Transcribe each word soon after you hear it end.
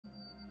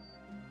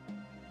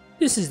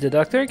This is the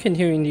Doctor,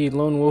 continuing the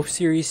Lone Wolf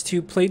Series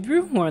 2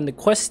 playthrough. We're on the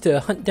quest to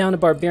hunt down a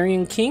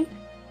Barbarian King.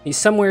 He's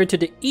somewhere to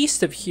the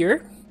east of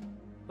here.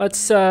 Let's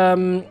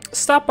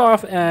stop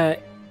off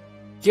at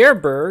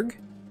Gerberg,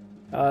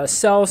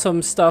 sell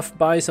some stuff,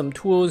 buy some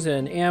tools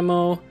and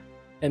ammo,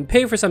 and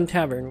pay for some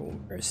tavern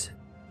roomers.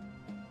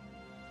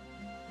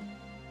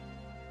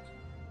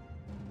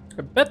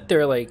 I bet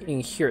they're like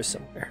in here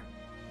somewhere.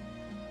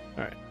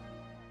 Alright,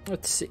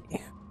 let's see.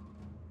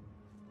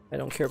 I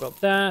don't care about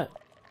that.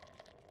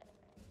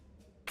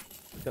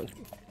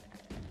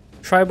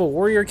 Tribal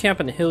warrior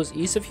camp in the hills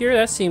east of here.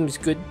 That seems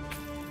good.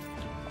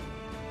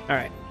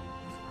 Alright.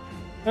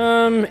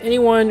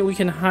 Anyone we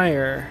can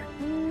hire?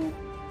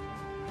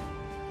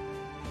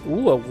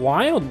 Ooh, a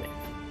wild man.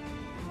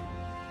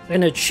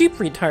 And a cheap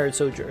retired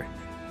soldier.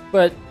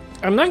 But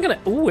I'm not gonna...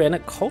 Ooh, and a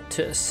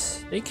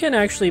cultist. They can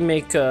actually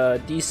make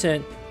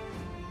decent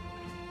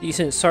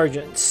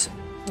sergeants.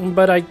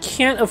 But I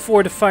can't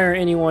afford to fire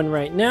anyone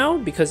right now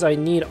because I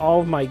need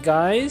all of my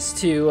guys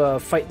to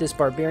fight this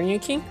Barbarian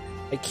King.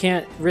 I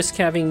can't risk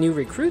having new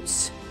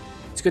recruits.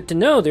 It's good to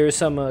know there's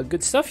some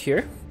good stuff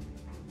here.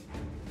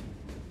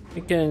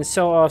 We can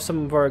sell off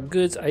some of our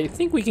goods. I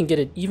think we can get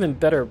an even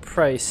better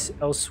price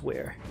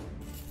elsewhere.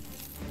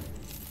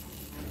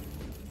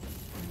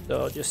 So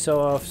I'll just sell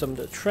off some of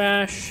the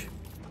trash.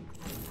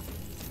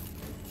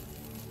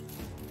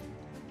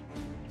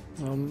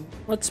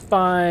 Let's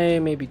buy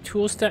maybe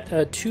two stack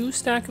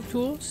of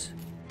tools.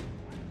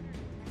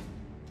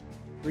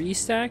 3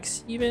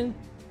 stacks even.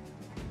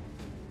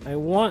 I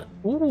want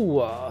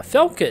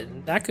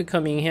falcon. That could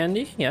come in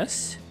handy.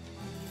 Yes.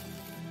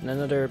 And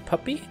another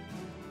puppy.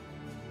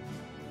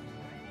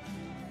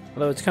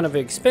 Although it's kind of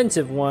an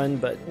expensive one,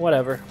 but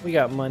whatever. We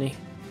got money.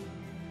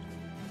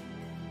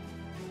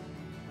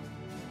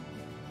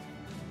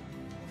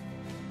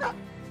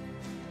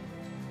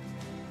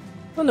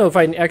 I don't know if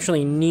I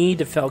actually need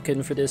a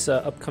falcon for this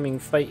upcoming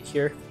fight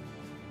here.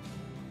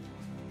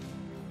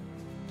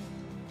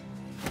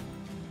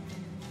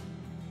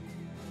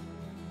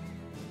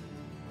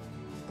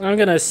 I'm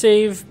gonna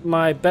save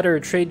my better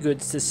trade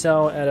goods to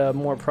sell at a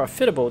more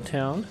profitable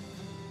town.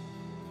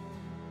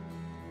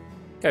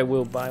 I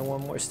will buy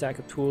one more stack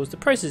of tools. The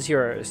prices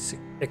here are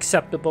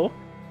acceptable.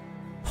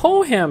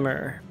 Pole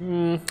hammer.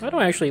 I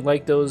don't actually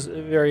like those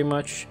very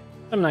much.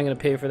 I'm not gonna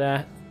pay for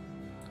that.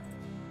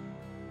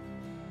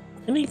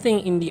 Anything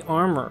in the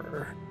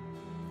armor?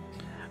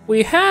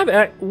 We have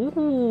a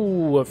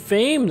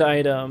famed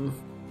item.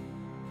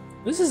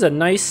 This is a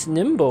nice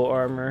nimble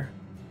armor.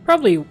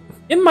 Probably,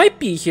 it might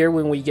be here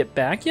when we get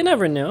back. You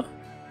never know.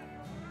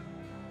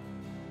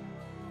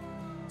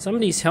 Some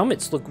of these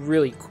helmets look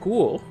really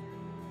cool.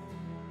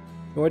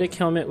 Nordic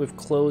helmet with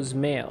closed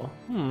mail.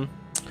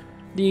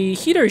 The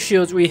heater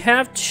shields, we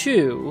have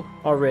 2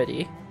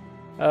 already.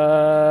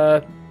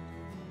 They're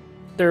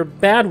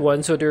bad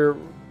ones, so they're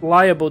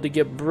liable to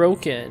get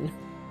broken.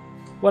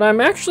 What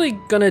I'm actually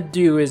gonna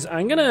do is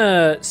I'm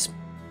gonna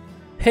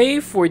pay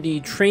for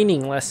the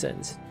training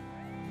lessons.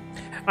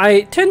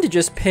 I tend to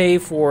just pay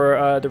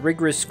for the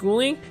rigorous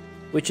schooling,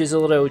 which is a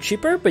little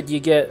cheaper, but you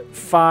get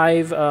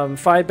 5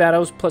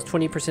 battles plus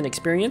 20%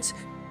 experience.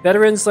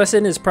 Veterans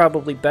lesson is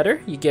probably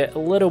better. You get a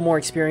little more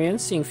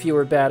experience, seeing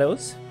fewer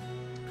battles.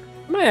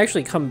 I might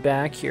actually come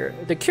back here.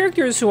 The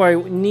characters who I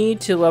need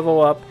to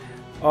level up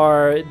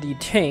are the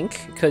tank,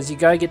 because you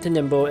gotta get the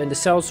nimble, and the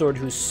sellsword,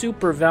 who's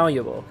super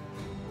valuable.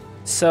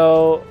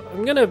 So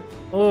I'm gonna...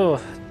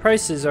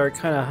 prices are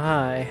kind of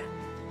high.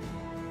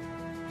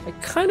 I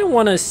kind of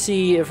want to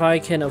see if I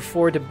can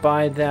afford to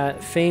buy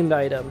that famed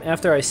item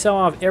after I sell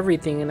off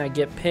everything and I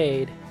get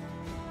paid.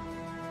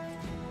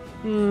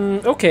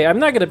 Okay, I'm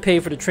not gonna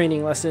pay for the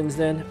training lessons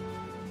then.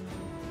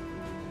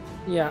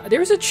 Yeah,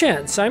 there's a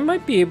chance I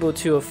might be able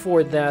to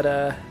afford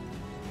that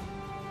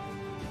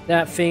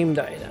that famed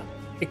item.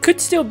 It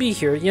could still be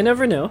here, you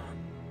never know.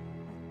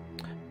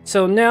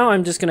 So now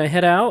I'm just gonna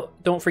head out.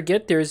 Don't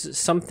forget there's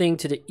something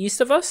to the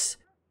east of us.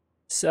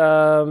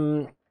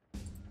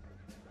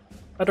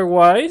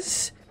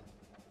 Otherwise,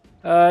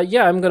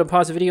 yeah, I'm gonna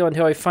pause the video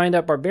until I find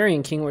that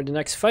Barbarian King or the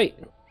next fight.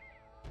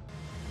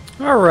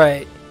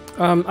 Alright,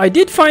 I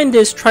did find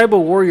this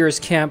tribal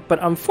warriors camp, but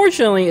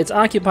unfortunately it's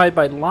occupied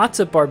by lots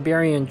of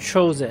barbarian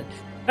chosen.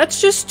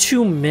 That's just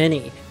too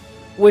many.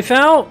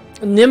 Without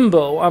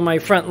Nimbo on my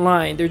front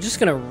line, they're just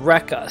gonna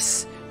wreck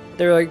us.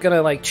 They're like,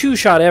 gonna like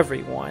 2-shot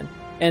everyone.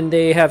 And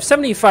they have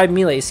 75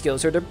 melee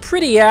skills, so they're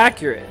pretty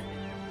accurate.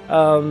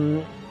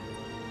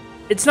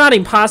 It's not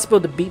impossible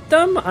to beat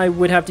them. I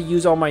would have to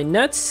use all my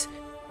nets.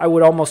 I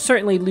would almost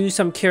certainly lose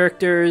some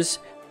characters.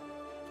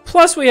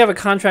 Plus we have a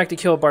contract to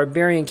kill a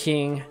Barbarian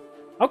King.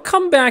 I'll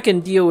come back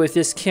and deal with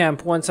this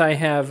camp once I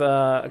have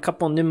a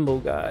couple nimble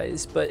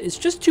guys. But it's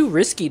just too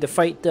risky to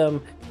fight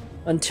them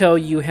until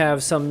you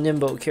have some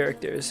nimble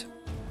characters.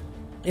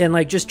 And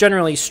like just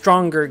generally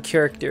stronger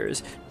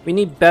characters. We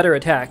need better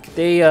attack.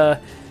 They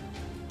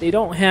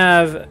don't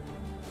have...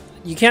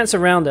 You can't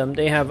surround them.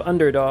 They have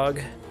underdog.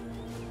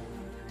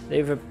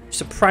 They have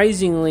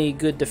surprisingly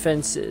good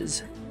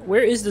defenses.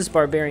 Where is this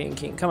Barbarian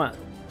King? Come on.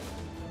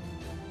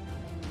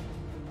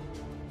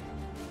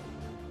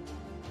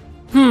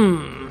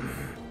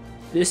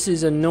 This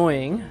is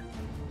annoying.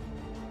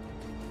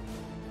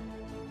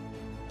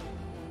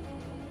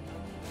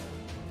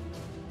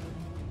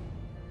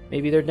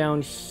 Maybe they're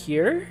down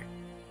here?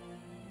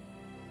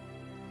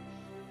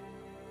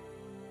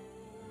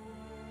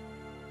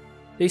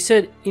 They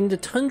said in the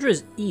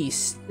tundra's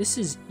east. This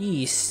is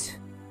east.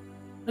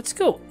 Let's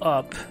go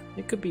up.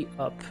 It could be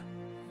up.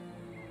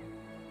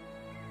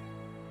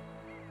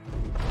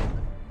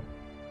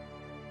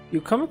 You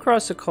come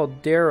across a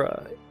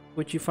caldera.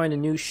 Would you find a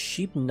new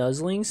sheep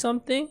nuzzling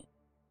something?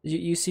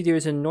 You see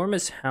there's an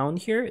enormous hound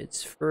here.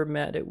 Its fur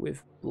matted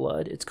with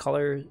blood. Its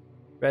collar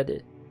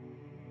reddened.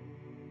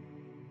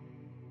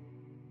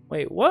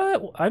 Wait,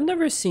 what? I've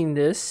never seen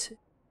this.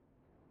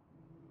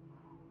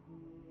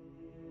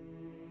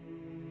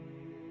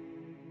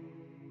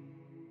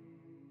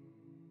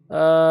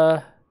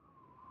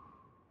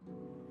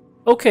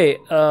 Okay,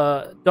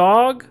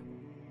 dog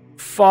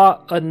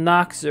fought a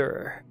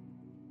Noxer.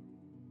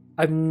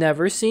 I've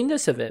never seen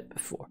this event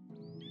before.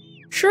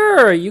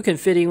 Sure, you can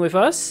fit in with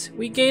us.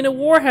 We gain a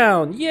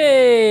warhound.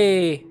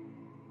 Yay!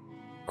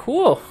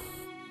 Cool.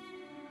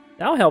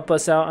 That'll help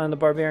us out on the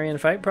barbarian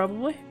fight,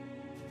 probably.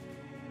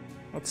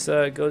 Let's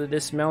go to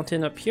this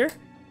mountain up here.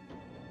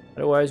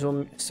 Otherwise,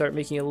 we'll start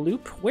making a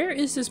loop. Where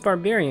is this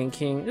barbarian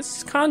king? This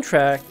is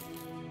contract.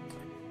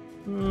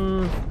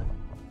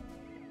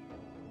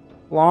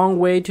 Long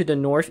way to the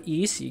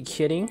northeast. Are you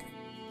kidding?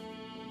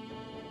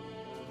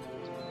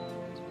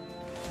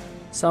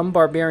 Some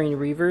barbarian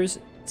Reavers.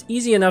 It's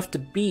easy enough to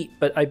beat,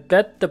 but I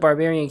bet the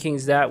barbarian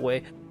king's that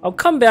way. I'll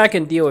come back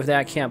and deal with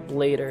that camp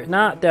later.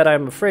 Not that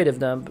I'm afraid of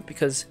them, but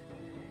because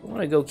I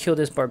want to go kill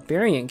this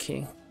barbarian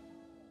king.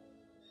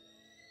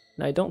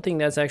 And I don't think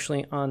that's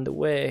actually on the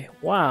way.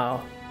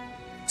 Wow.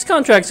 This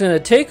contract's going to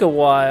take a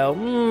while.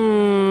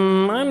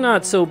 I'm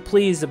not so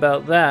pleased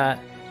about that.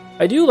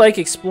 I do like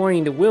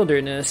exploring the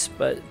wilderness,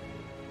 but...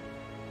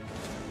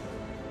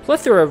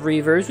 plethora of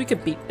Reavers, we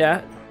could beat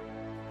that.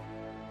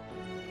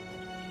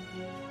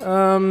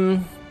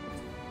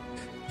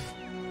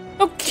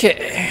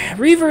 Okay,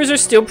 Reavers are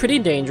still pretty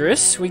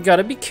dangerous. We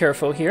gotta be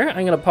careful here.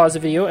 I'm gonna pause the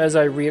video as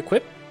I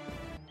re-equip.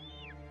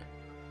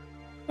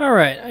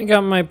 Alright, I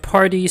got my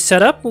party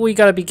set up. We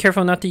gotta be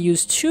careful not to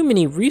use too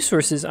many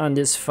resources on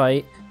this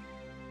fight.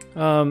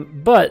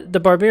 But the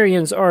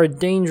barbarians are a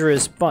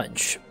dangerous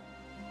bunch.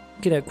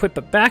 I'm gonna equip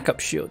a backup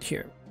shield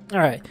here.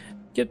 Alright,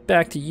 get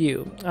back to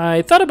you.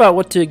 I thought about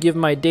what to give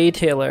my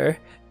Daytailer.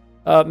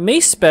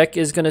 Mace spec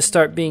is gonna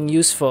start being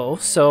useful,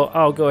 so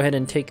I'll go ahead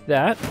and take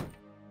that.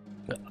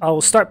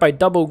 I'll start by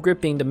double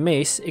gripping the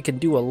mace. It can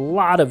do a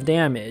lot of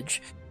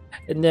damage,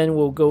 and then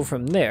we'll go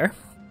from there.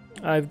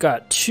 I've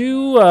got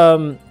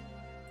two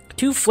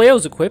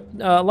flails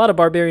equipped. A lot of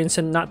barbarians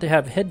tend not to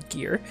have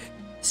headgear,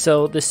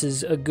 so this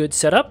is a good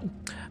setup.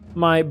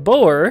 My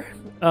bower,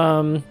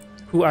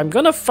 who I'm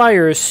gonna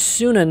fire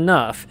soon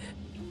enough,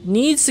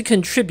 needs to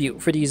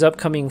contribute for these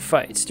upcoming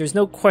fights. There's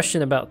no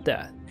question about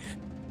that.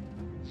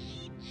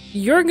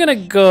 You're gonna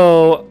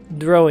go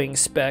throwing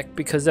spec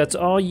because that's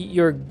all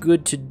you're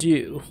good to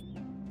do.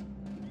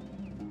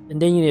 And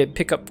then you need to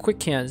pick up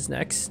quick hands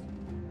next.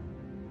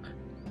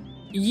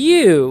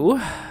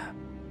 You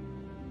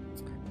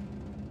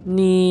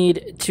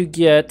need to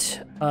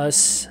get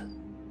us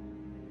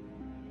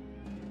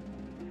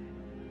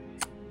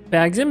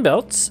bags and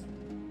belts.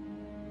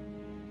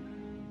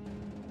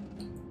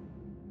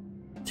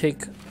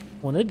 Take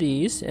one of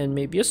these and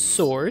maybe a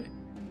sword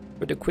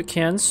for the quick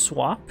hand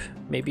swap.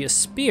 Maybe a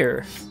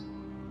spear.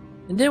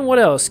 And then what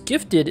else?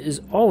 Gifted is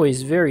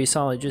always very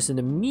solid, just an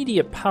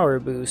immediate power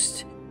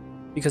boost.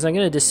 Because I'm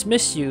going to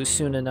dismiss you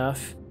soon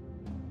enough.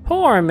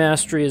 Polearm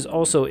Mastery is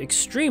also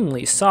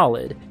extremely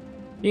solid.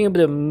 Being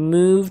able to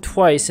move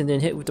twice and then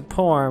hit with the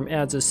polearm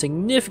adds a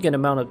significant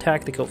amount of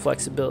tactical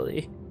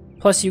flexibility.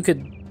 Plus you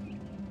could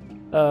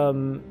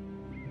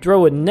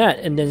throw a net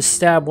and then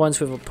stab once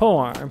with a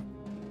polearm.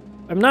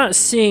 I'm not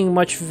seeing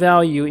much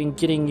value in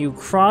getting you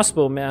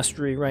crossbow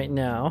mastery right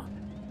now.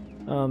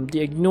 The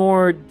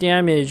ignore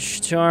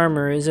damage to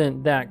armor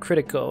isn't that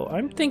critical.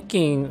 I'm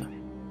thinking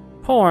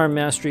polearm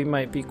mastery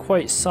might be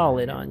quite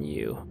solid on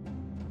you.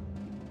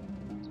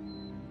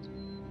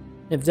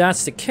 If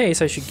that's the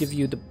case, I should give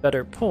you the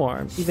better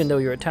polearm, even though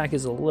your attack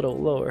is a little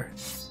lower.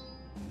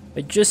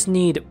 I just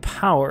need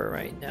power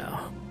right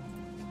now.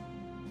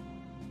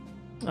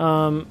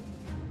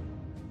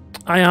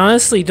 I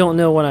honestly don't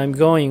know what I'm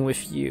going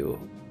with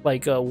you,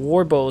 like a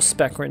warbow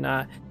spec or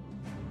not.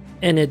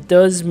 And it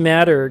does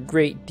matter a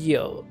great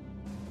deal.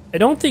 I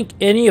don't think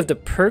any of the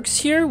perks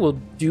here will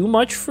do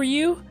much for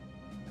you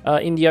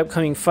in the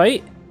upcoming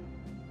fight.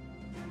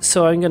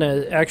 So I'm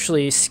gonna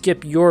actually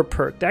skip your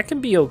perk. That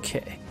can be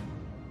okay.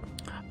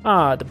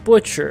 Ah, the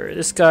Butcher.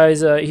 This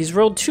guy's, he's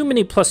rolled too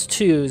many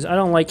 +2s. I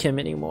don't like him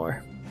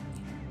anymore.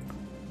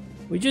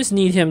 We just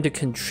need him to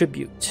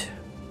contribute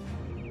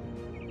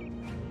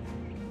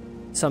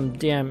some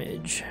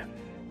damage.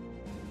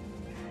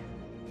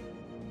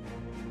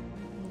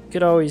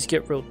 Could always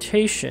get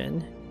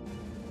rotation.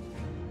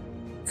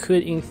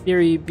 Could in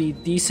theory be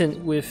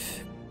decent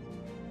with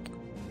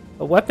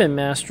a weapon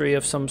mastery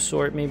of some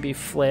sort, maybe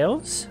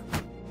flails?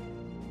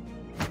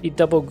 He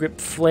double grip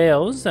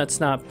flails, that's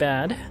not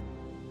bad.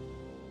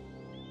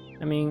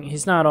 I mean,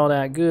 he's not all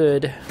that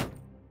good.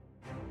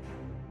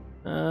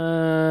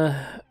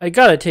 I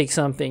gotta take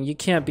something. You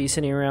can't be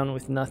sitting around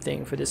with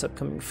nothing for this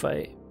upcoming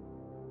fight.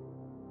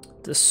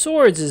 The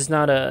swords is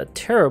not a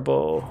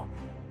terrible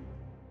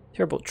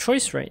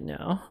choice right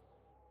now.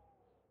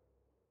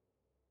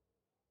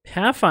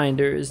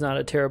 Pathfinder is not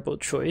a terrible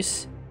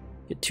choice.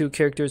 Get 2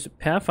 characters with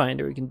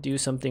Pathfinder, we can do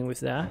something with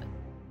that.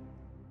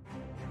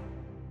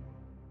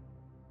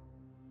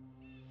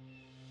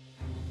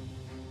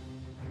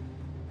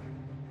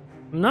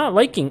 I'm not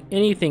liking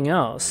anything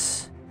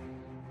else.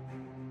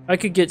 I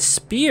could get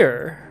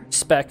spear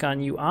spec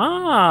on you.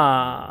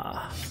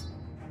 Ah!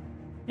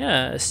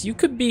 Yes, you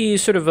could be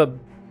sort of a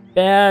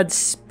bad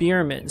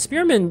spearman.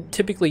 Spearmen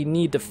typically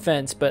need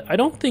defense, but I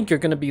don't think you're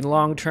going to be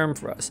long-term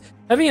for us.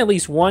 Having at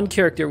least one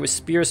character with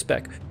spear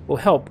spec will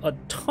help a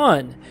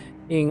ton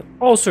in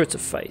all sorts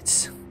of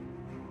fights.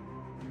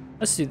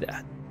 Let's do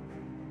that.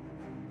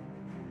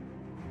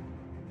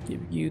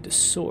 Give you the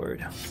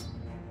sword.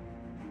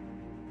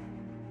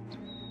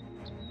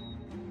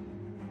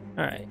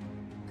 Alright.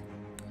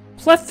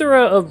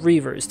 Plethora of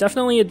Reavers.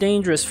 Definitely a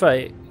dangerous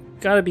fight.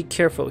 Gotta be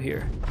careful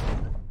here.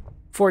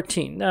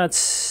 14.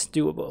 That's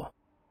doable.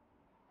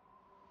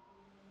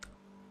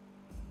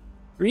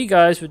 3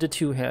 guys with the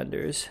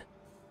 2-handers.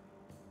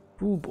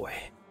 Ooh boy.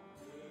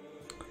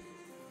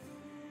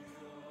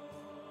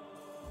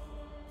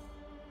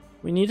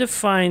 We need to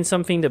find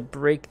something to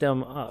break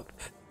them up.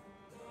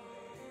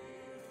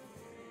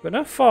 We're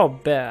gonna fall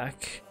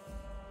back,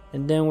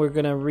 and then we're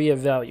gonna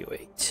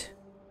reevaluate.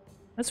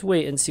 Let's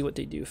wait and see what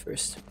they do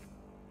first.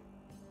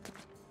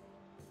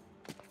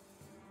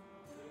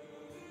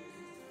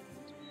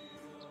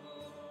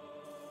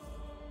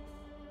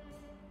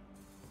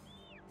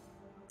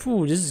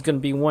 Ooh, this is gonna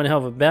be one hell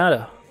of a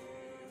battle.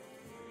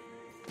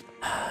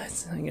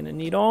 I'm gonna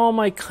need all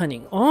my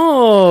cunning.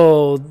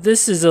 Oh,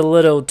 this is a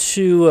little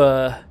too,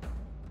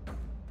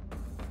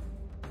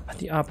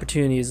 the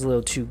opportunity is a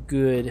little too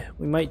good.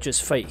 We might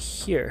just fight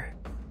here.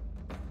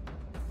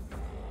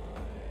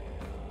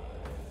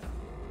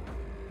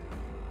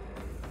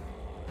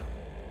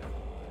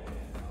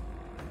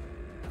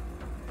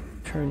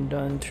 Turn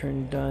done,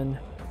 turn done.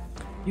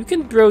 You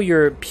can throw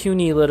your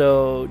puny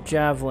little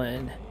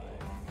javelin.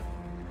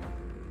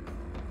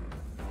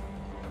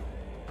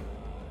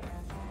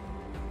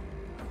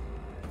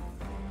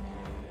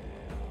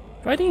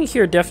 Fighting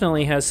here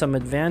definitely has some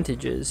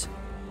advantages.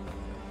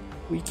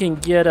 We can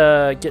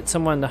get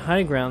someone to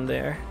high ground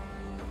there.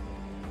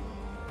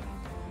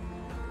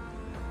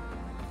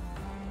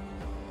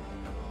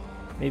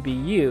 Maybe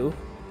you,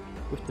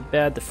 with the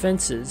bad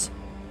defenses,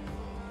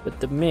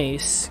 but the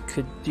mace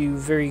could do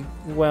very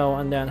well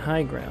on that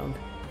high ground.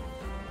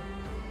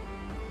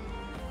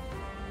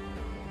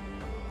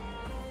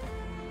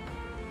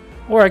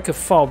 Or I could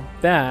fall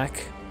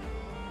back,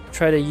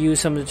 try to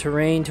use some of the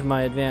terrain to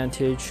my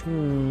advantage.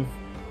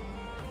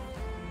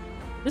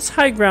 This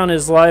high ground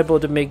is liable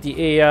to make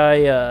the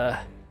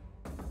AI,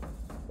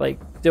 like,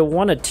 they'll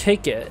want to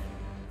take it.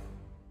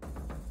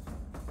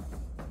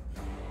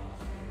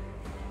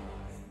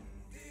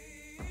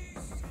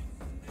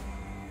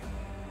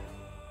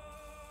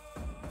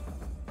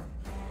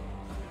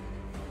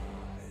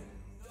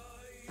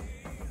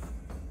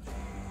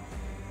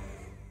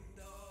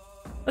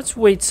 Let's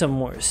wait some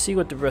more, see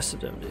what the rest of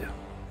them do.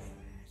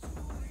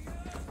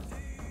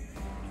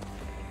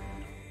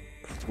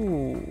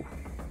 Ooh.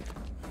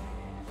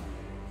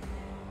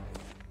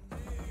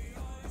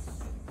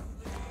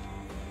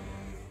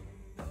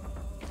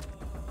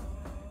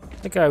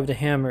 That guy with the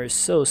hammer is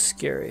so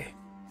scary.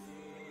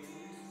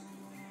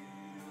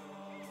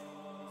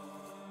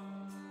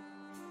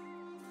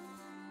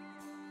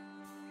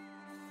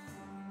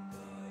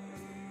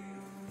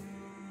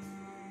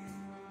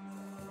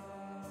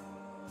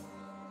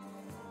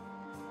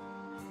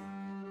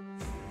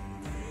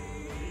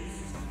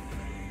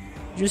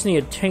 You just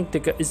need to tank the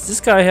guy. Does this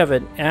guy have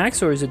an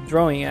axe or is it a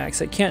throwing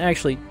axe? I can't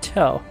actually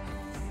tell.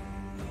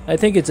 I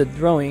think it's a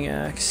throwing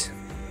axe.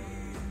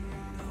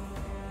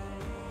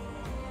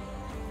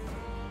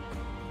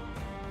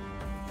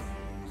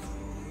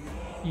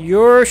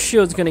 Your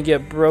shield's gonna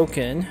get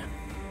broken.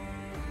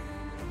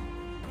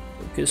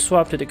 We could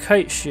swap to the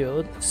kite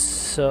shield.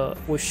 So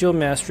with shield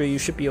mastery, you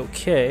should be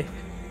okay.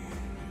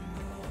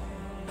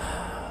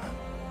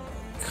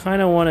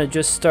 Kinda wanna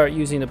just start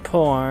using the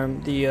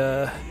polearm.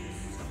 The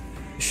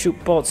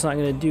shoot bolt's not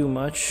gonna do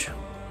much.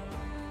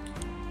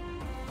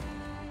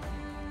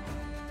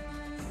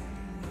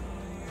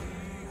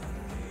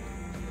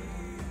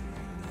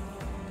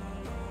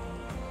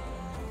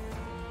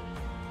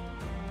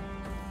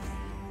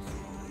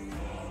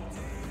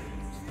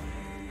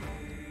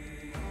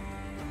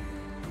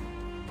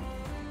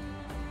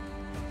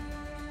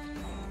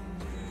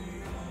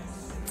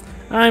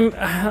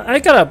 I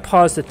gotta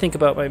pause to think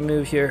about my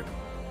move here.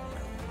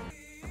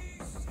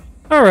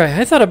 Alright,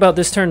 I thought about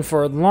this turn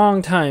for a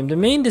long time. The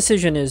main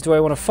decision is, do I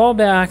want to fall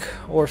back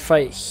or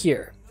fight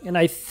here? And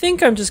I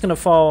think I'm just gonna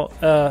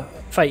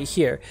fight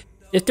here.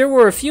 If there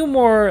were a few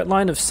more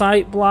line of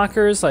sight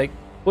blockers like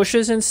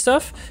bushes and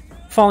stuff,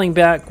 falling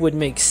back would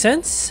make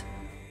sense.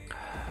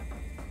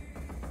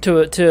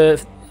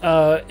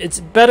 It's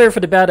better for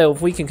the battle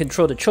if we can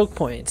control the choke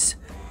points.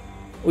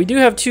 We do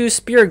have 2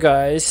 spear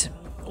guys.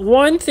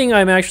 One thing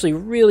I'm actually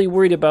really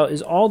worried about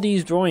is all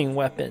these throwing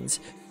weapons.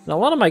 And a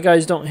lot of my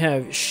guys don't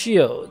have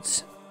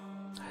shields.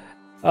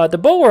 The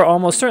bower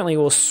almost certainly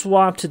will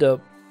swap to the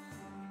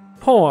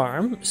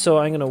polearm, so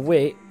I'm gonna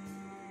wait.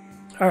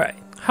 Alright,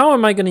 how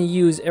am I gonna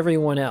use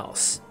everyone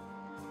else?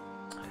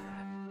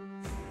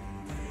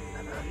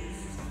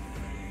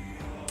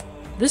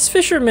 This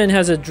fisherman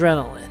has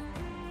adrenaline.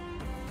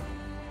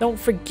 Don't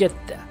forget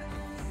that.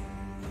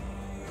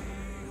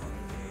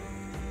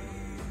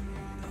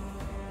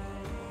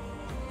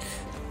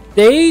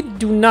 They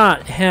do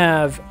not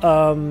have,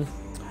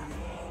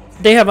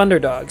 they have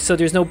underdogs, so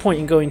there's no point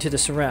in going to the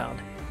surround.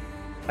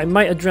 I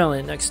might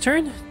adrenaline next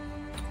turn.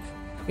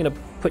 I'm gonna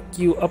put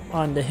you up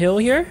on the hill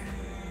here.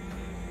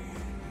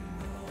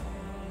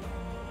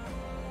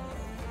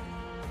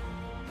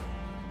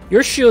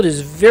 Your shield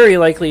is very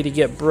likely to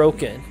get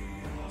broken,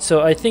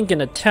 so I think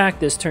an attack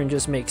this turn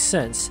just makes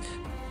sense.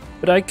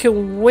 But I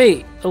can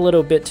wait a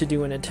little bit to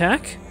do an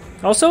attack.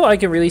 Also, I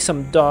can release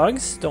some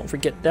dogs, don't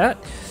forget that.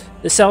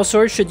 The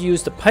sellsword should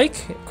use the pike,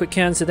 quick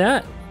hands to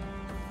that.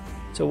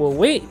 So we'll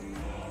wait.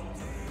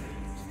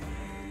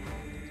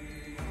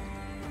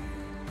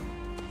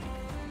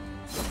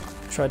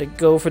 Try to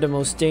go for the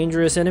most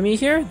dangerous enemy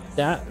here,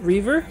 that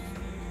Reaver.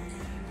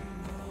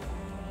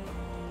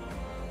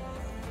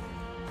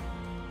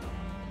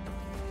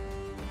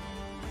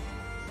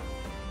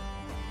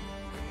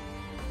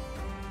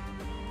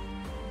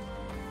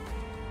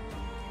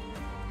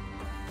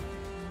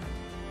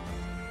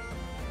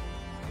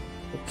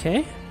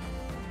 Okay.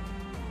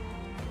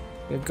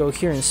 Gonna go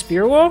here and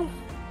spear wall.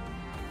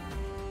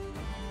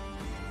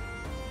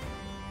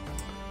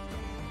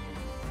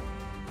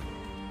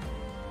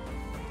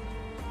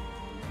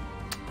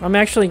 I'm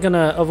actually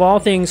gonna, of all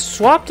things,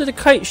 swap to the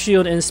kite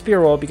shield and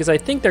spear wall because I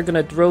think they're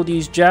gonna throw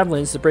these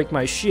javelins to break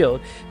my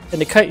shield,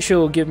 and the kite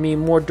shield will give me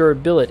more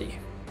durability.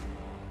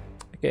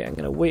 Okay, I'm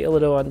gonna wait a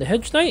little on the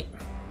hedge knight.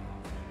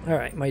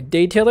 Alright, my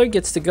Daytailor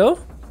gets to go.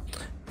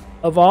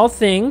 Of all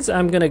things,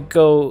 I'm gonna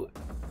go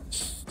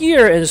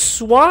here and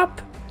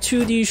swap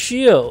to the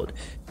shield.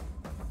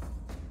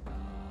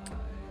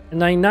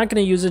 And I'm not gonna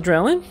use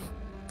adrenaline.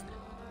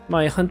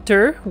 My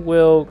hunter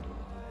will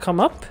come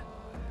up.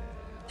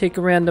 Take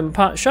a random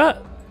pot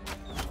shot.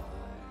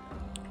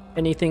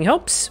 Anything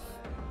helps.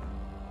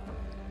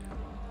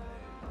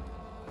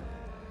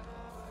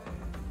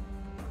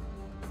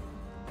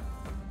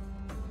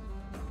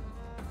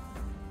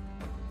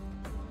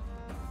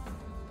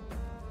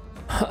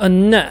 A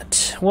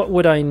net. What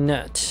would I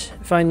net?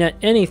 If I net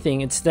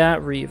anything, it's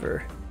that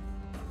Reaver.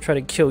 Try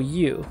to kill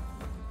you.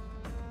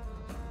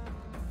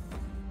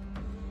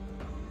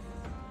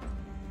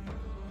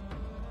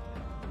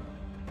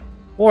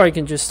 Or I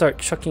can just start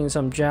chucking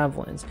some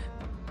javelins.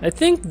 I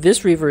think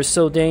this Reaver is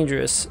so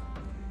dangerous.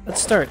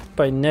 Let's start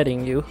by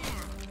netting you.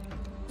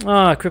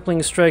 Ah,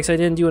 crippling strikes. I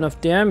didn't do enough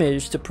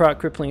damage to proc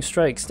crippling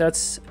strikes.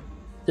 That's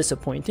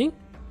disappointing.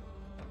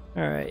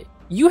 Alright.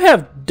 You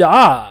have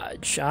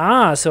dodge.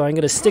 Ah, so I'm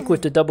going to stick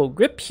with the double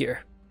grip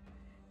here.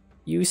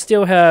 You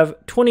still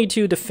have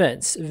 22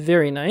 defense.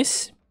 Very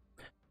nice.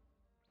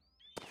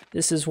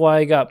 This is why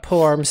I got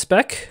polearm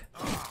spec.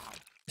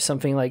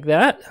 Something like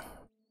that.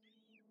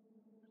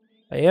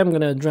 I am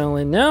gonna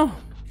adrenaline now.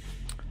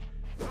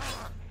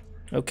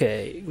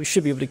 Okay, we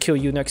should be able to kill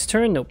you next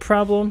turn, no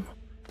problem.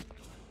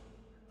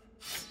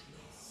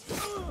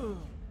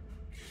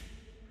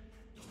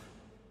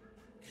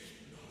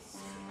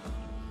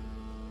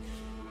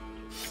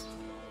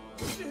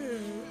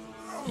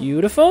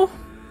 Beautiful.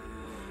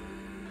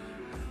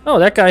 Oh,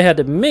 that guy had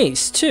the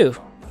mace too.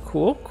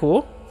 Cool,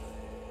 cool.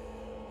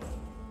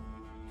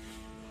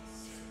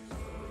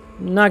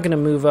 I'm not gonna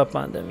move up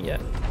on them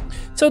yet.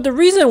 So the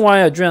reason why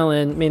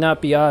adrenaline may not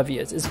be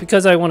obvious is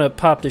because I want to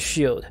pop the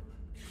shield.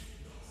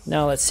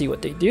 Now let's see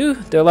what they do.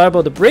 They're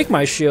liable to break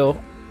my shield.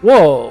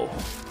 Whoa.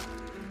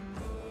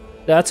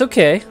 That's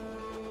okay.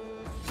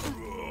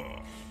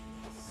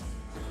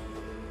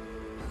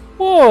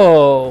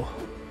 Whoa.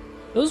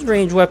 Those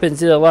ranged weapons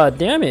did a lot of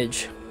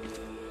damage.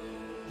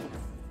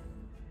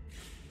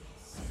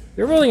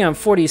 You're rolling on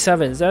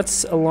 47s.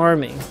 That's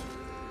alarming.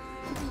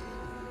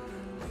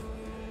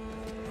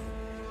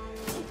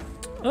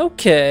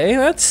 Okay,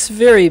 that's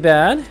very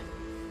bad.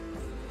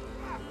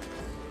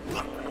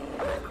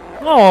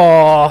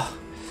 Oh,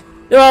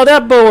 well,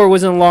 that bower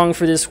wasn't long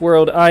for this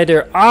world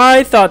either.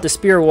 I thought the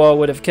spear wall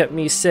would have kept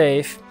me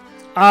safe.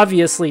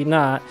 Obviously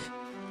not.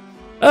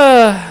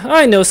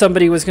 I know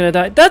somebody was gonna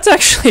die. That's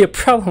actually a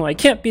problem. I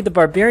can't be the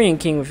Barbarian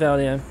King without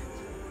him.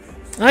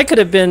 I could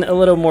have been a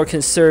little more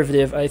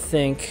conservative, I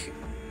think.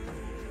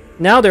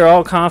 Now they're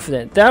all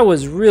confident. That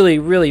was really,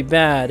 really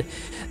bad.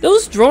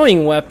 Those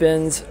throwing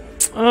weapons...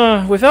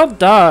 without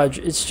dodge,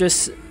 it's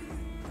just...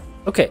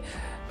 Okay.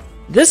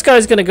 This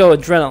guy's gonna go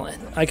adrenaline.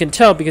 I can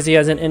tell because he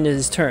hasn't ended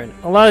his turn.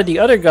 A lot of the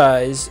other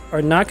guys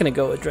are not gonna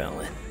go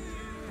adrenaline.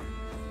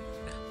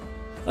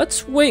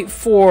 Let's wait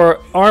for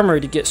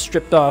armor to get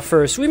stripped off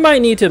first. We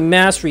might need to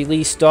mass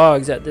release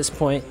dogs at this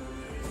point.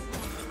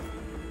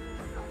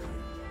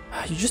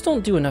 You just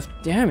don't do enough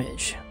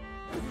damage.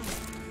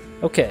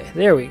 Okay,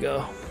 there we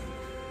go.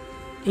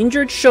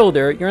 Injured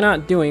shoulder, you're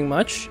not doing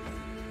much.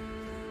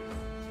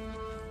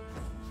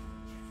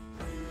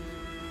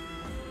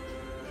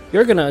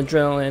 You're gonna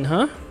adrenaline,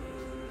 huh?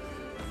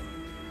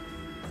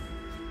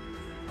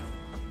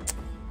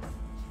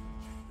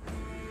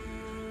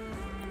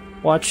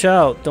 Watch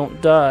out,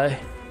 don't die.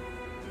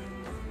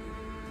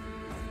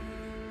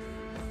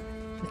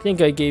 I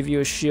think I gave you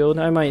a shield.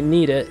 I might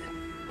need it.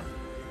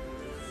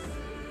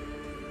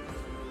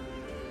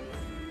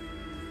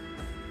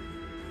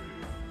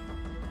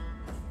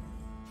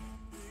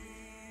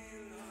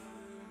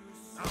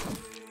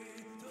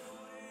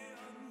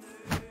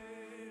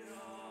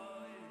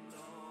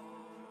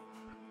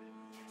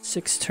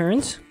 Six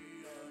turns.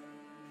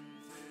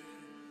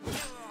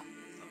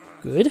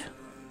 Good.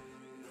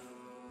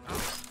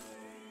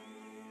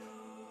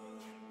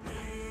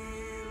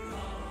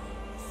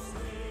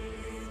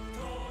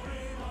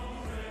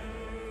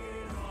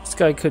 This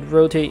guy could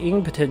rotate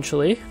in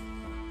potentially.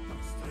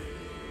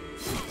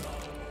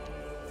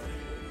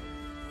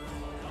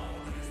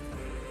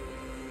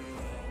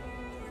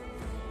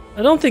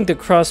 I don't think the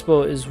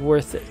crossbow is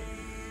worth it.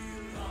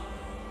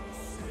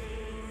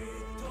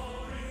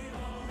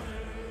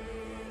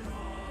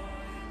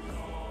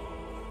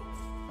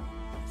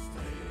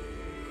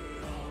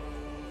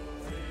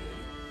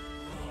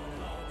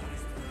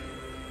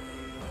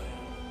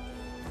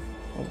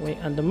 I'll wait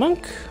on the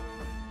monk.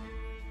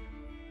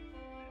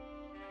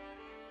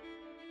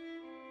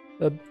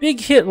 A big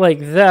hit like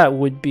that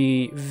would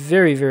be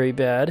very, very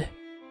bad.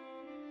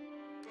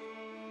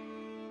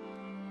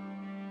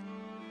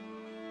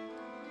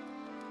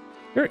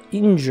 You're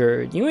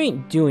injured. You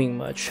ain't doing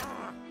much.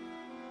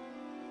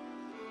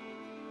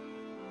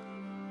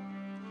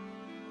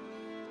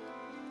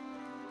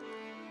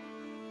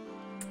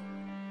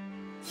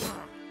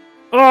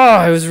 Oh,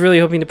 I was really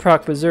hoping to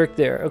proc Berserk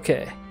there.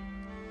 Okay.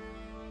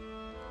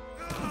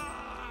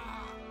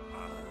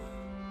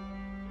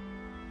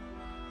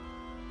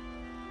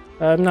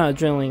 I'm not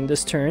adrenaline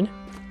this turn.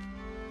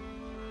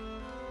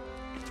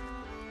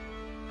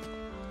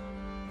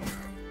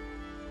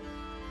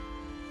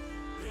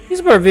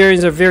 These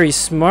barbarians are very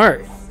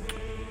smart.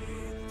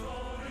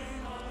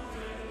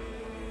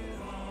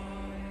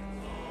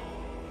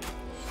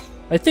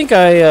 I think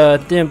I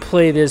didn't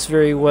play this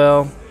very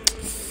well.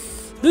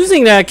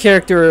 Losing that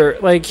character,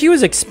 like, he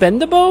was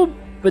expendable,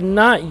 but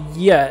not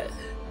yet.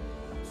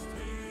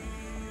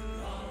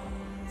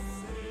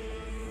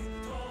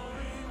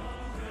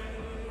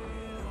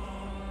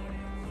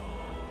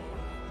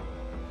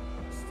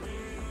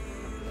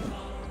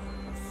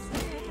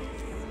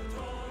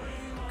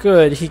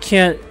 Good, he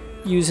can't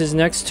use his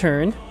next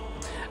turn.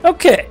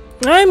 Okay,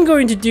 I'm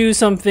going to do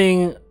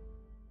something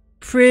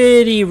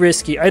pretty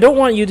risky. I don't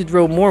want you to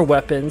throw more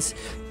weapons.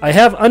 I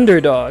have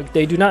Underdog.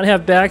 They do not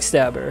have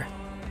Backstabber.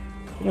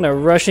 I'm gonna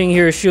rush in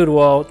here, shield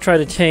wall, try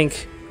to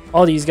tank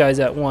all these guys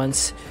at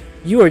once.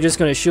 You are just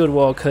gonna shield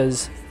wall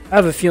because I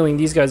have a feeling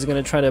these guys are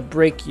gonna try to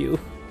break you.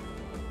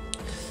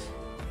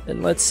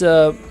 And let's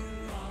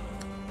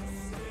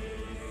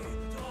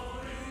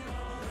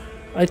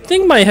I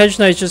think my Hedge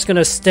Knight's just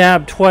gonna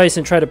stab twice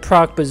and try to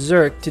proc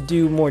Berserk to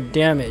do more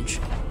damage.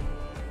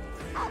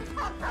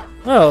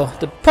 Oh,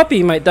 the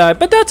puppy might die,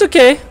 but that's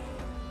okay.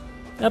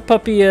 That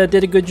puppy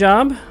did a good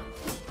job.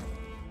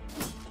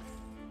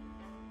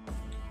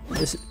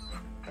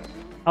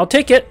 I'll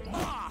take it.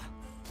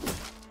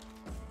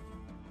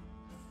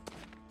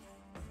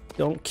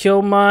 Don't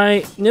kill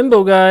my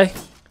Nimble guy,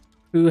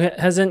 who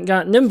hasn't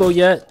got Nimble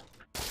yet.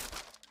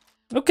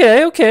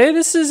 Okay, okay,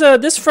 this is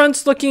this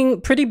front's looking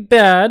pretty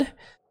bad.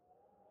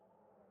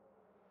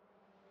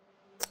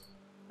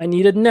 I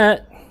need a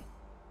net.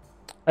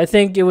 I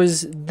think it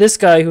was this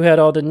guy who had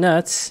all the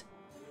nets.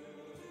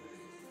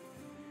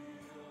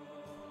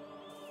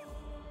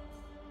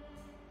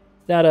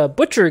 That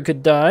butcher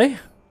could die.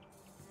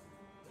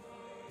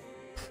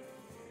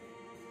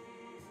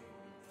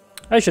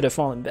 I should have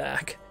fallen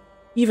back.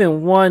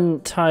 Even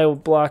one tile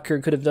blocker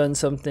could have done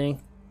something.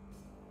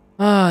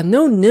 Ah,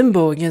 no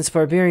Nimble against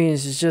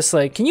Barbarians is just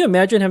like, can you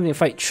imagine having to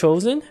fight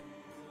Chosen?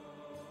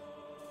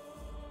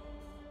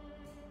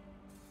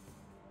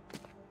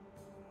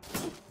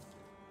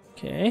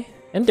 Okay,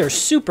 and they're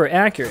super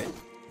accurate.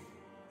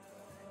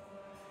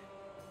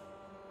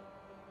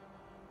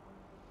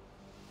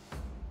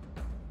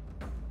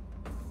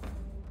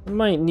 I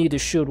might need a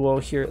shield wall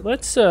here.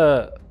 Let's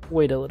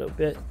wait a little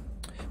bit.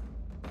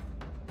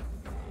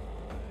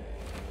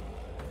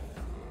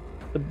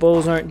 The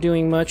bows aren't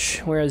doing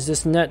much, whereas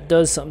this net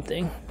does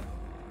something.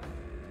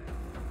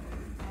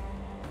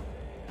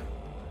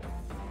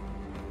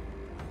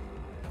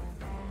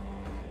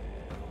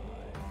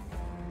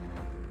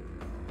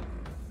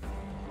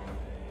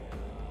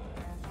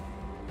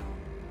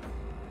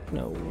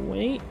 No,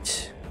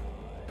 wait.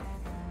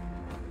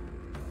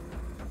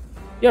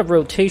 You have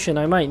rotation,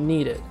 I might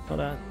need it. Hold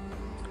on.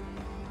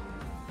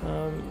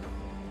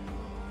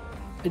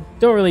 I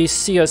don't really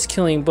see us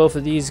killing both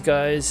of these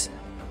guys.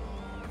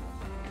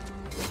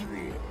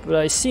 But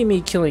I see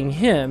me killing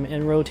him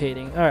and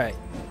rotating. Alright.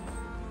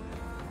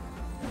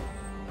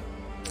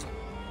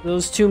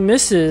 Those two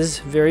misses,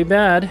 very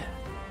bad.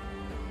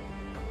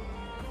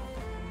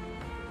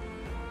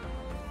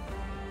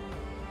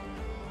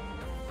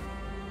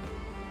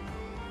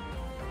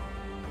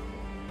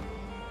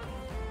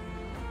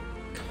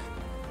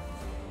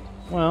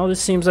 Well,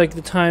 this seems like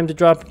the time to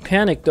drop a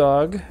panic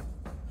dog.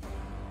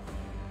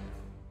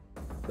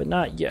 But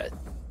not yet.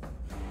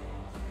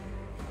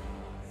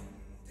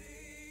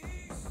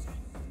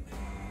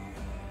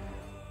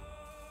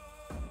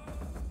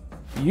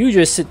 You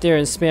just sit there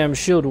and spam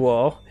shield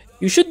wall.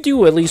 You should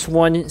do at least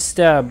one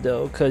stab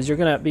though, because you're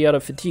gonna be out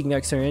of fatigue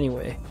next turn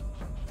anyway.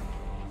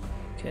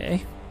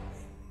 Okay.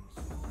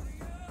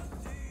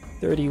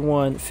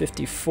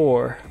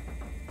 31-54.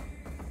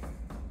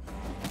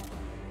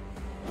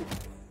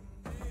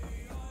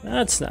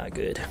 That's not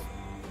good.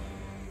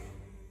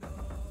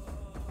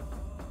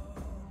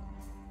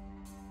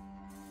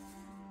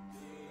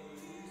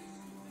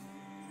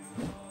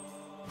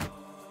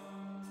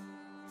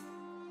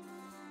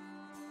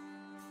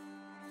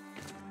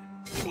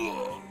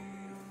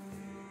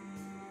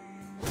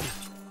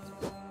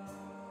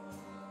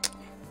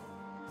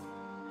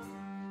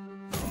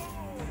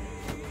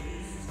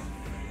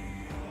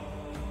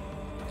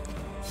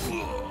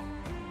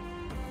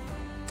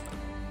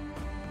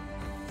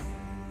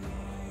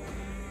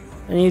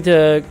 I need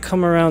to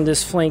come around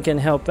this flank and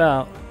help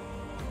out.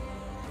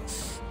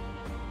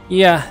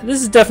 Yeah, this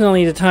is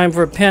definitely the time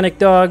for a panic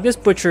dog. This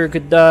butcher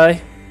could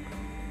die.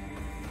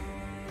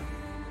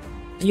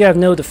 You have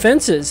no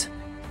defenses.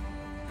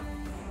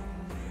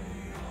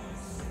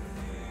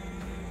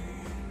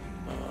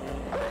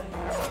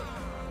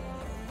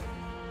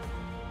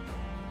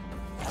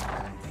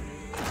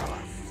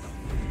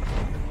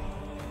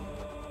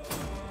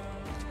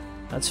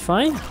 That's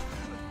fine.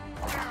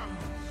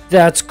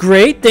 That's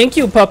great. Thank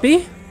you,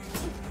 puppy.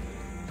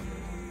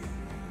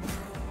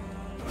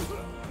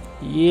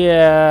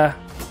 Yeah.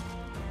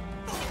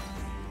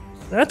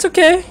 That's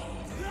okay.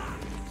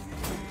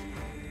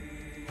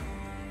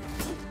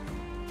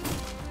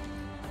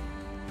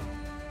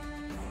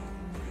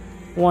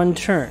 One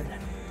turn.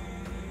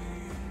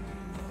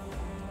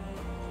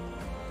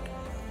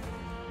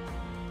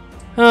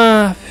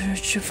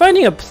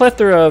 Finding a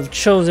plethora of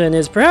chosen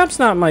is perhaps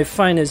not my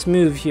finest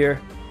move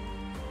here.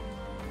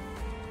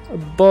 A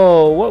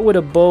bow. What would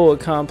a bow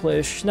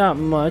accomplish? Not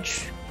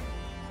much.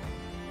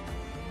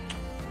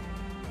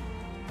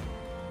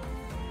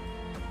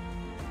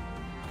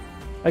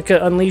 I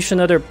could unleash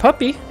another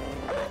puppy.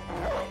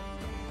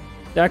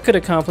 That could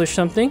accomplish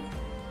something.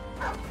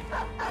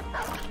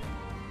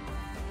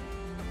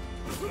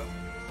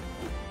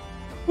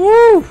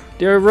 Woo!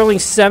 They're rolling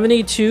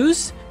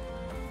 72s?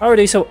 How are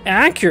they so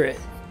accurate?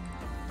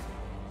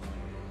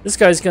 This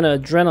guy's gonna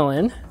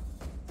adrenaline.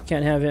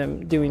 Can't have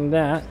him doing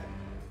that.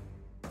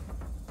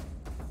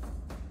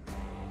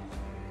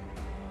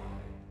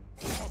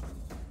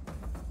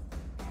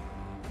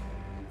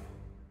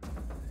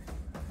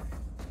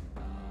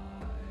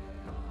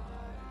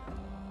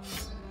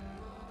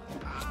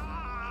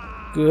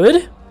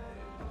 Good.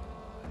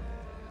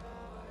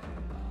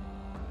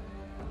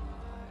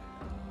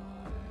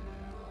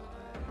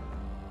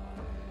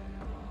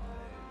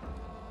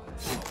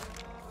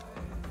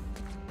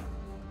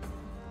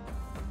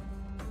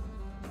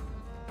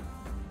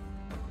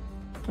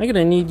 I'm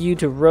gonna need you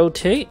to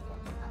rotate.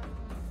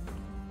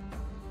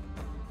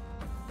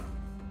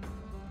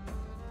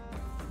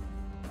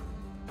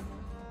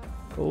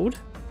 Hold.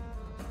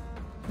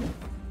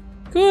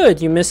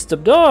 Good, you missed the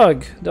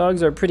dog.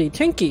 Dogs are pretty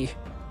tinky.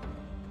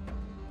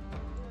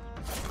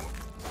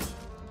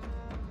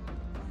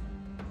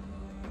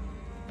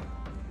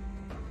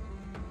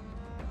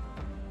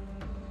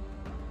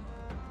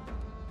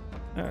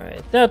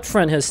 Alright, that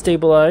front has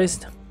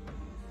stabilized.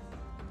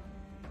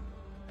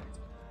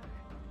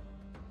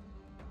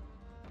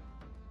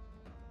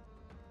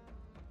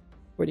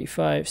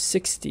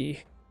 $45.60.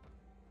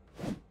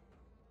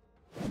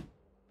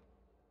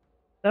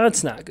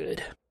 That's not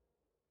good.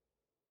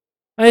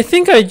 I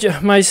think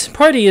my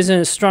party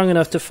isn't strong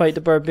enough to fight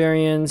the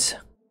barbarians.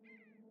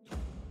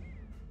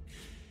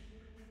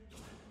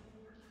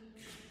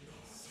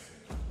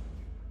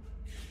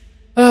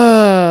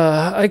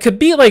 I could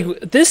be like,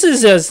 this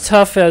is as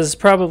tough as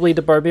probably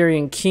the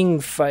barbarian king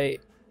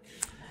fight.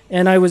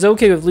 And I was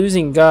okay with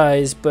losing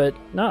guys, but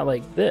not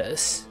like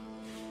this.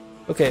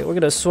 Okay, we're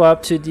gonna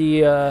swap to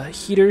the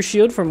heater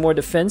shield for more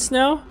defense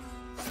now.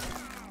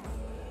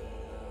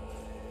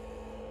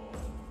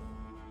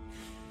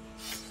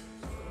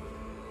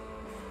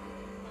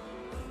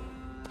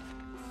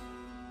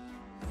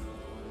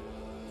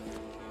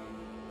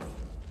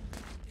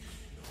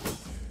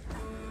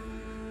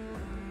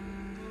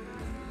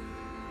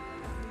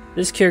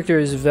 This character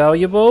is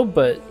valuable,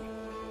 but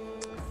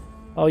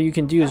all you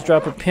can do is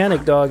drop a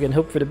panic dog and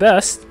hope for the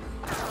best.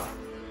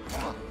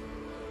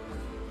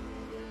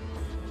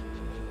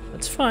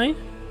 That's fine.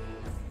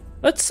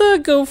 Let's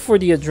go for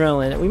the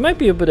adrenaline. We might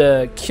be able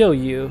to kill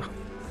you.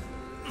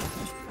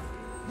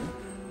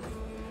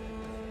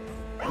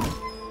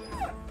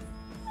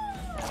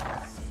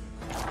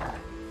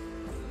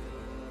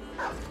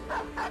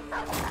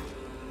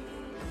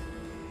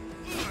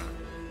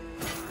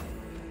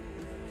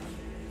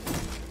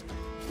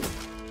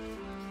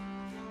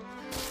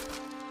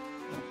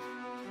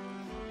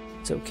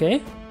 It's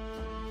okay.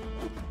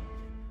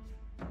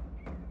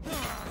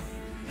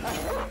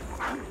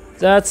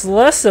 That's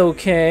less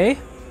okay.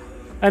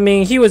 I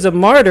mean, he was a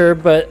martyr,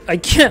 but I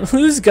can't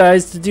lose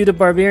guys to do the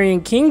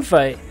Barbarian King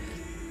fight.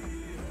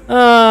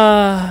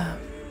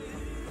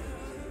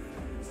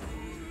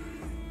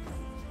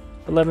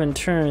 11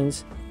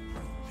 turns.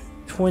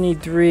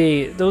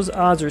 23. Those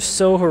odds are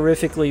so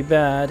horrifically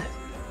bad.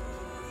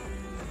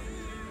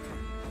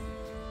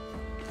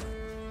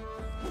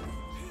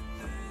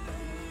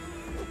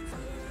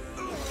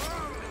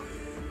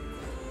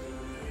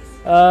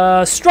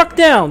 Struck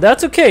down.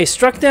 That's okay.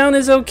 Struck down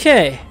is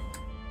okay.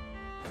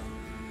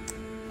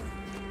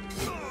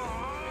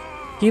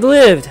 He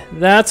lived.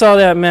 That's all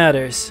that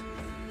matters.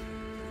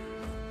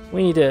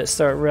 We need to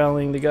start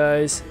rallying the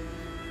guys.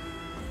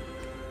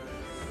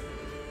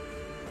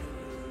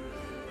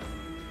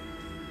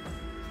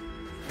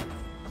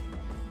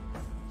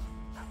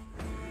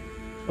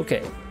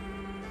 Okay.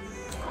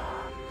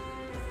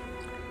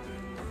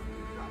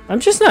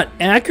 I'm just not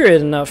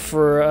accurate enough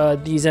for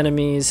these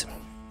enemies.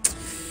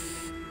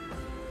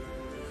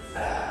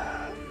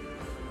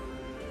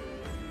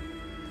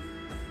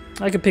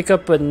 I could pick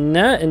up a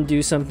net and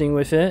do something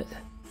with it.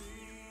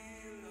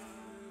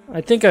 I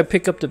think I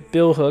pick up the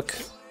bill hook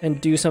and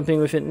do something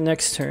with it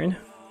next turn.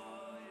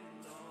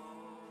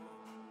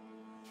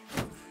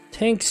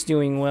 Tank's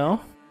doing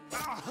well.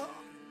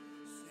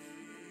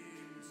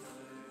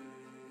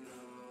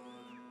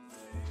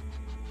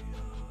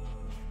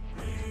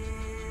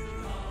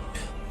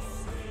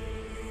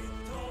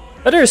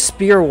 Better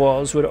spear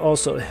walls would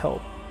also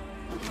help.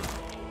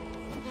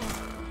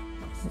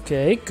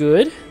 Okay,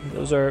 good.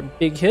 Those are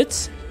big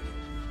hits.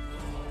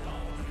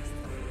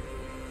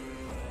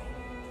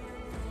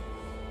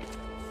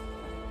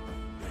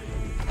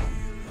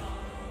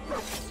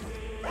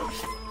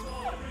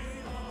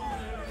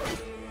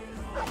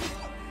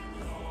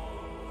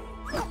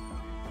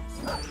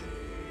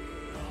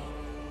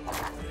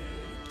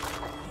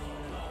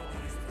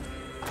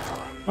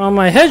 Well,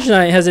 my hedge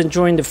knight hasn't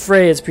joined the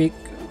fray. It's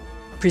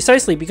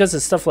precisely because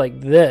of stuff like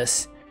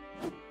this.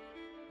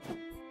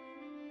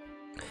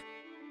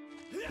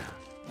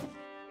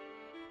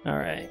 All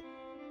right.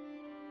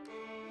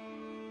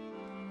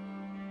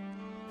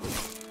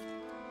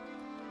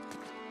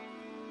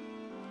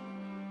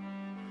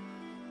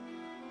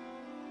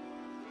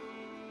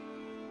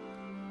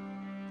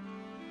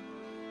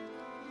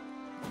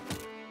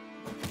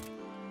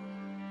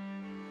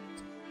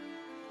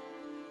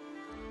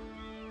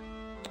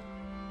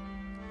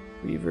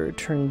 Reaver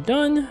turn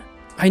done.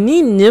 I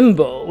need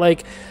Nimbo.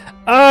 Like,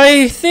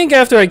 I think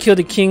after I kill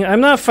the king,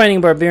 I'm not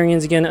fighting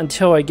barbarians again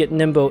until I get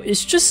Nimbo.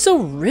 It's just so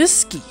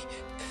risky.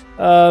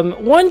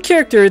 One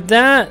character,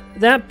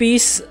 that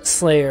Beast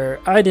Slayer,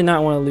 I did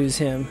not want to lose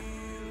him.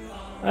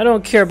 I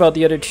don't care about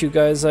the other two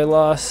guys I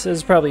lost.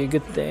 It's probably a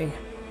good thing.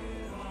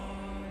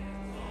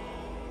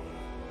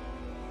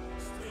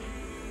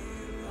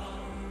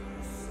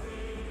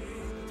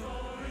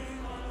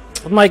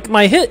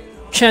 My hit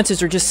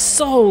chances are just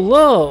so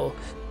low.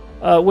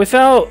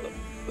 Without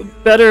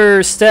better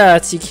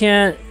stats, you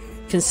can't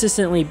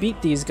consistently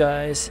beat these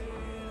guys.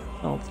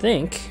 I don't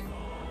think.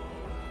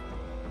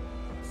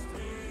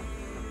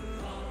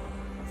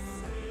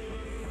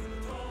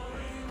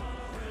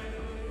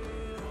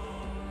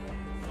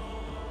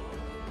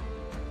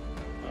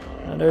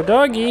 Another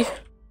doggy.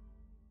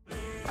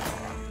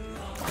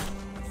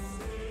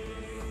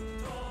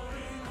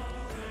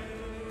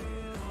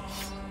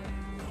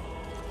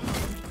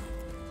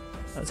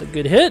 That's a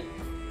good hit.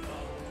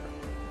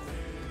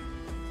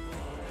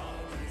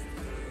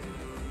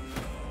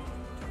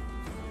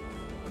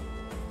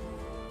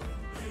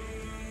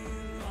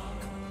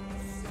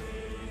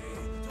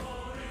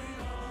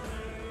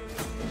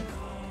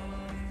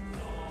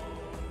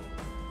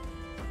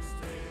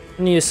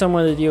 I need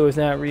someone to deal with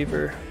that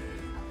Reaver.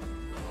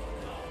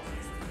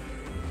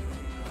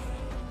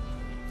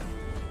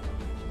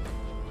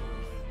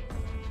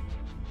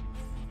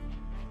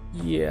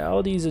 Yeah,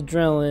 all these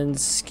adrenalines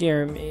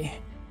scare me.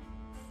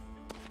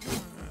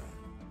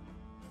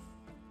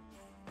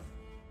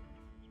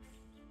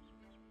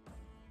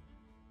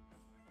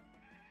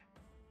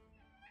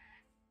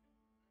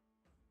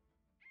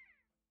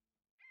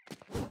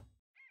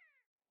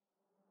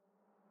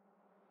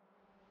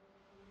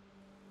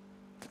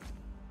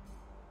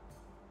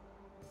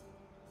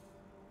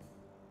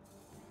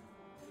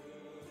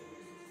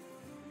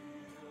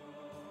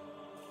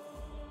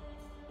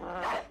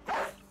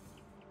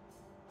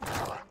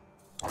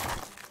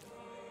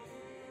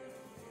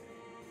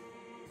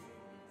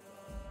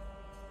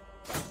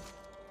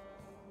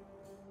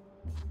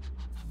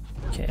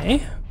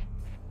 Okay.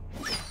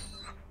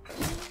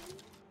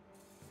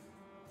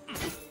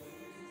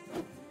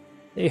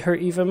 They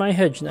hurt even my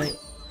hedge knight.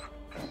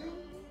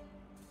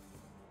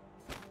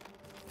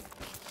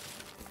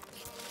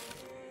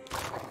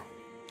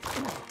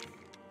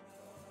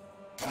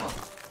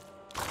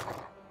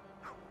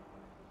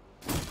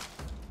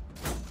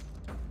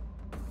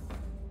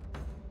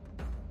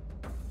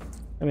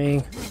 I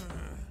mean,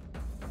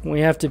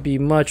 we have to be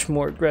much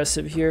more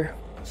aggressive here.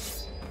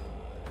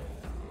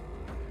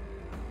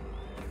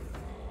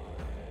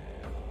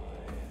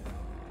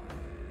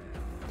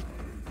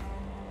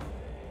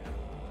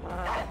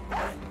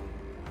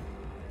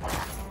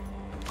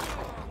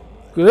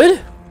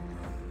 Good.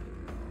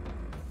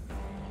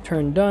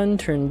 Turn done,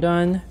 turn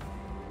done.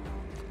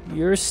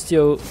 You're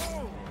still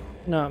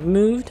not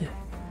moved.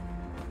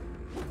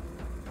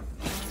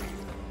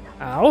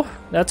 Ow.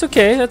 That's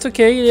okay, that's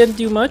okay. You didn't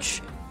do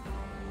much.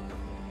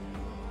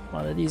 A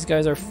lot of these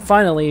guys are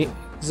finally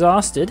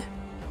exhausted.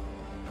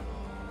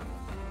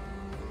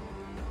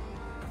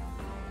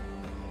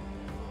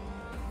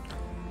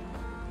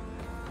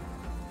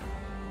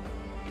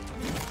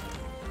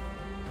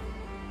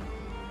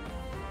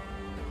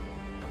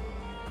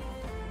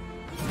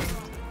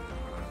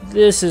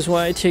 This is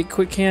why I take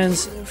quick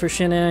hands for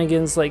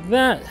shenanigans like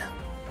that.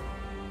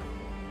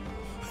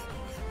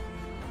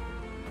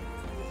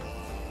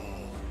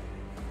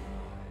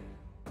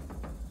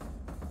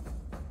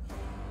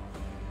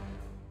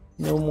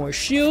 No more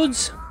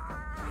shields,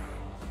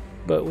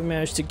 but we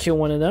managed to kill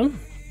one of them.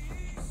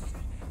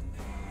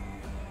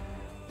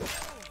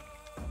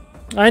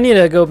 I need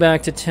to go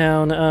back to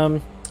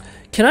town.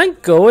 Can I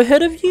go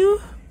ahead of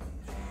you?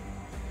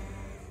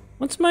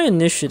 What's my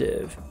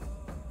initiative?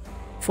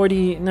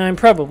 49,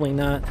 probably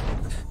not.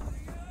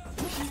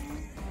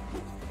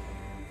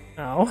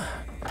 Ow.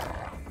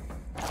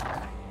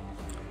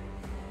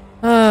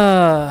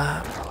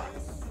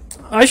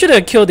 I should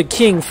have killed the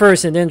king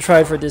first and then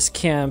tried for this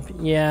camp.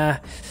 Yeah.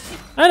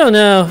 I don't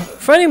know.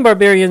 Fighting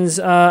barbarians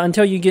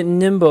until you get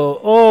nimble.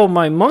 Oh,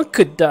 my monk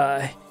could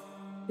die.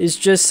 It's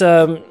just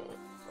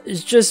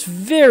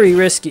very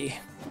risky.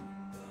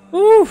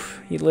 Ooh,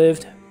 he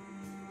lived.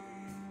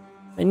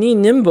 I need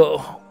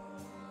nimble.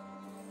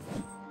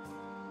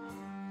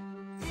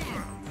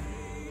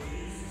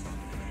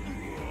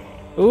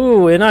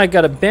 Ooh, and I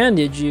gotta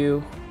bandage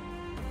you.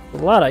 A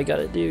lot I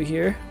gotta do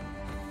here.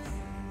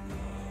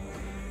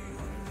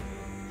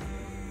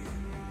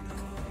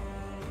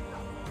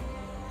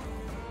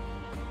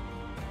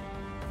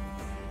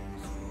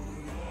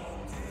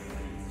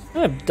 I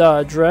have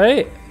dodge,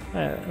 right?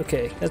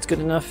 Okay, that's good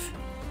enough.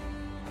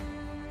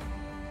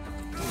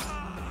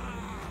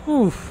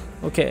 Oof.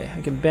 Okay,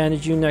 I can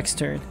bandage you next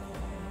turn.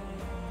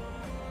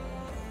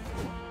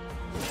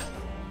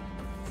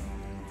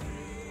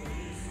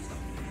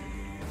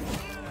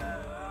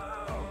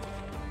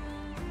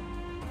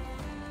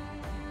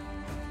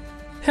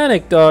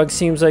 Panic dog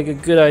seems like a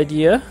good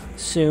idea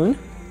soon.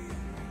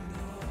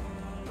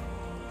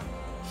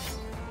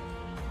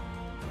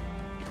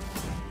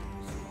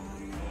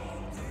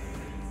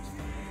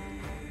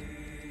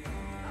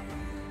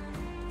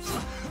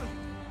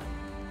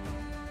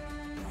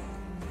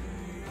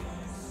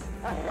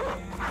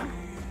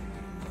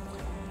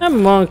 That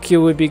monk, it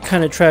would be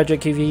kind of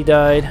tragic if he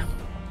died.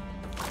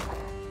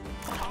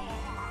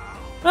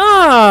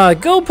 Ah,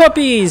 go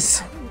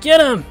puppies! Get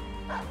him!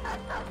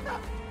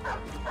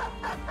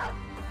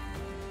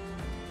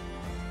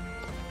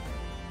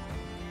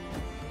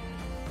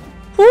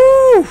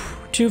 Woo!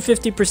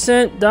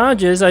 250%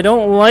 dodges. I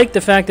don't like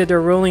the fact that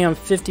they're rolling on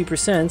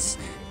 50%.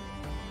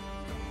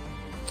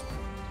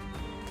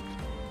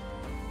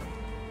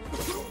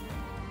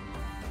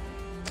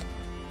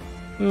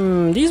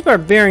 These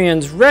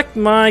barbarians wrecked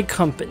my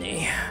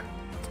company.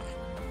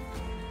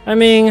 I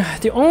mean,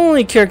 the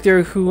only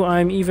character who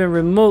I'm even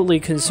remotely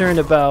concerned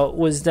about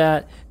was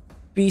that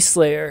Beast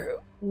Slayer.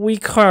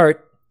 Weak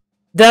heart.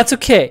 That's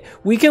okay.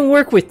 We can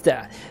work with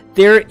that.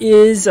 There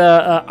is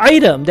an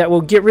item that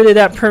will get rid of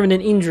that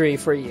permanent injury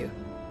for you.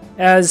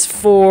 As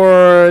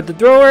for the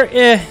thrower,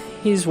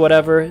 he's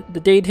whatever.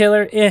 The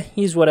Daydailer,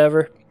 he's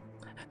whatever.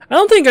 I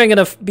don't think I'm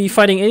going to be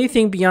fighting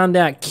anything beyond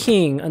that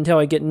king until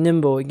I get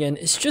nimble again.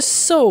 It's just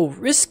so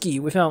risky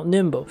without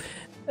nimble.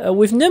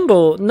 With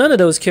nimble, none of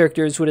those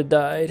characters would have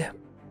died.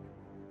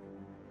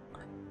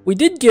 We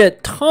did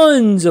get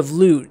tons of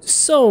loot.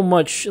 So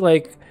much,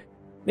 like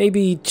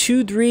maybe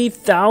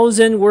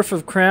 2,000-3,000 worth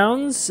of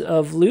crowns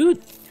of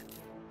loot.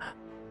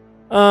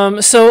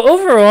 So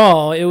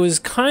overall, it was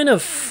kind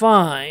of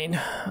fine.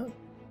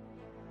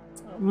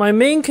 My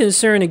main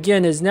concern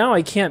again is now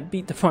I can't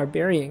beat the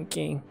Barbarian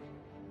King.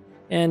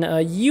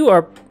 And you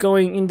are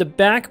going in the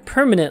back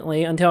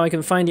permanently until I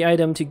can find the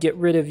item to get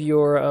rid of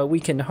your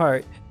weakened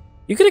heart.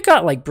 You could have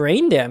got like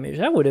brain damage.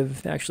 That would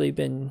have actually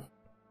been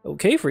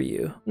okay for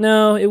you.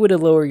 No, it would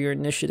have lowered your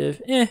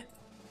initiative.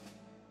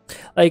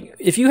 Like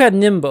if you had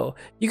nimble,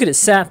 you could have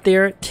sat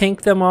there,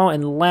 tanked them all,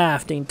 and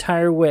laughed the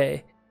entire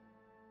way.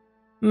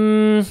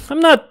 I'm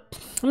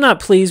not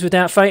pleased with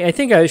that fight. I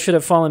think I should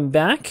have fallen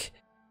back.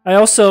 I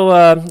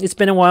also, it's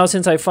been a while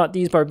since I fought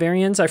these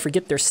barbarians. I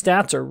forget their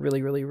stats are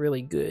really, really,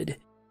 really good.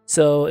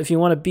 So if you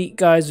want to beat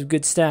guys with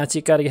good stats,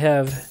 you got to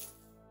have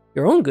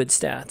your own good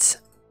stats.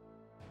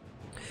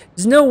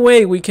 There's no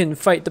way we can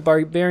fight the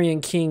Barbarian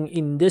King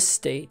in this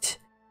state.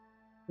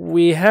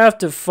 We have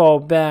to fall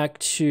back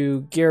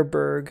to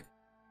Gerberg.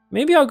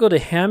 Maybe I'll go to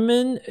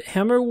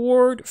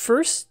Hammerward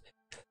first.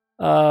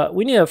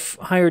 We need to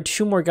hire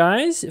 2 more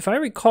guys. If I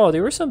recall,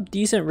 there were some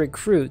decent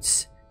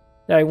recruits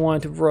that I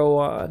wanted to row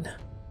on.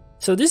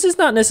 So this is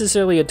not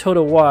necessarily a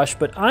total wash,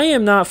 but I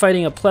am not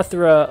fighting a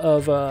plethora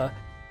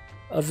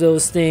of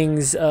those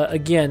things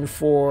again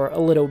for a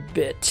little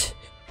bit.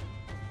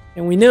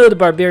 And we know the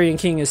Barbarian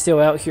King is still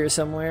out here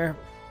somewhere.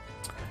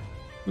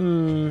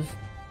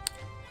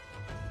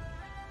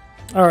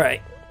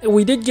 Alright.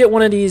 We did get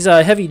one of these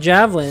heavy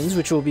javelins,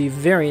 which will be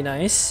very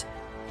nice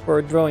for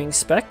a throwing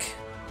spec.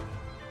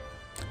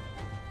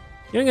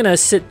 You're gonna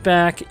sit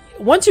back.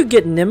 Once you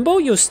get nimble,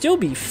 you'll still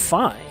be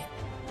fine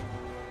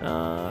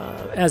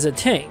as a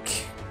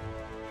tank.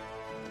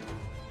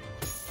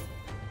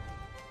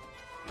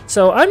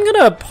 So I'm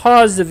gonna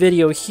pause the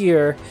video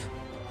here.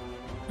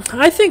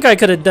 I think I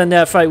could have done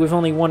that fight with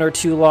only 1 or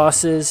 2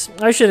 losses.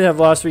 I shouldn't have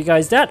lost 3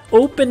 guys. That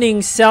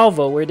opening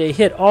salvo where they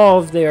hit all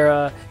of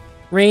their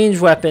range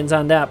weapons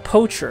on that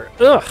poacher.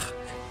 Ugh,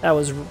 that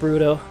was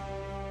brutal.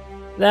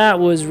 That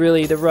was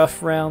really the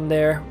rough round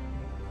there.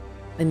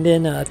 And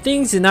then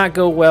things did not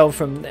go well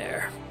from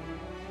there.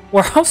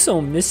 We're also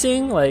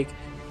missing, like,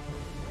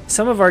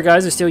 some of our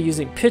guys are still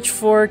using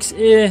pitchforks.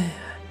 I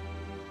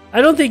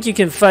don't think you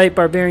can fight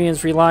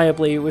barbarians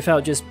reliably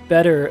without just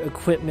better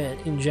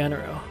equipment in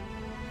general.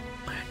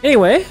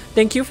 Anyway,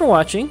 thank you for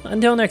watching.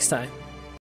 Until next time.